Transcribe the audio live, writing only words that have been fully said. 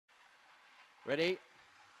Ready?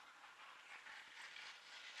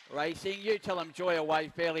 Racing. You Tell 'em Joy away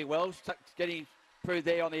fairly well. Getting through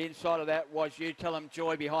there on the inside of that was You Tell 'em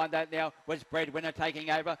Joy. Behind that now was Breadwinner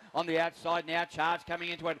taking over on the outside now. Charge coming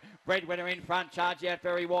into it. Breadwinner in front. Charge out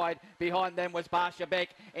very wide. Behind them was Barsha Beck.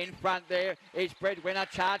 In front there is Breadwinner.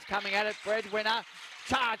 Charge coming at it. Breadwinner.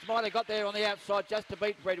 Charge might have got there on the outside just to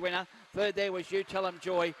beat Breadwinner. Third there was You Tell 'em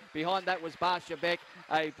Joy. Behind that was Barsha Beck.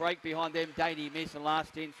 A break behind them, Dainty Miss, and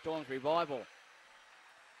last in Storm's Revival.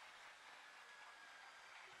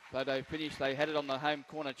 So they finished, they had it on the home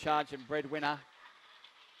corner, Charge and Breadwinner.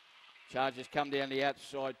 Charge has come down the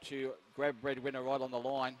outside to grab Breadwinner right on the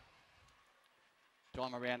line.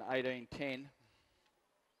 Time around 18:10.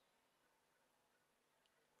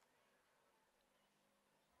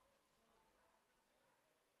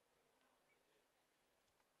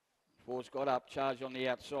 Four's got up, Charge on the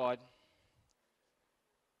outside.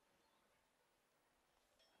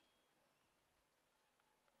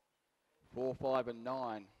 Four, 5 and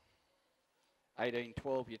 9.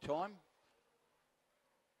 18:12 your time.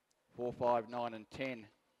 4, 5, 9 and 10.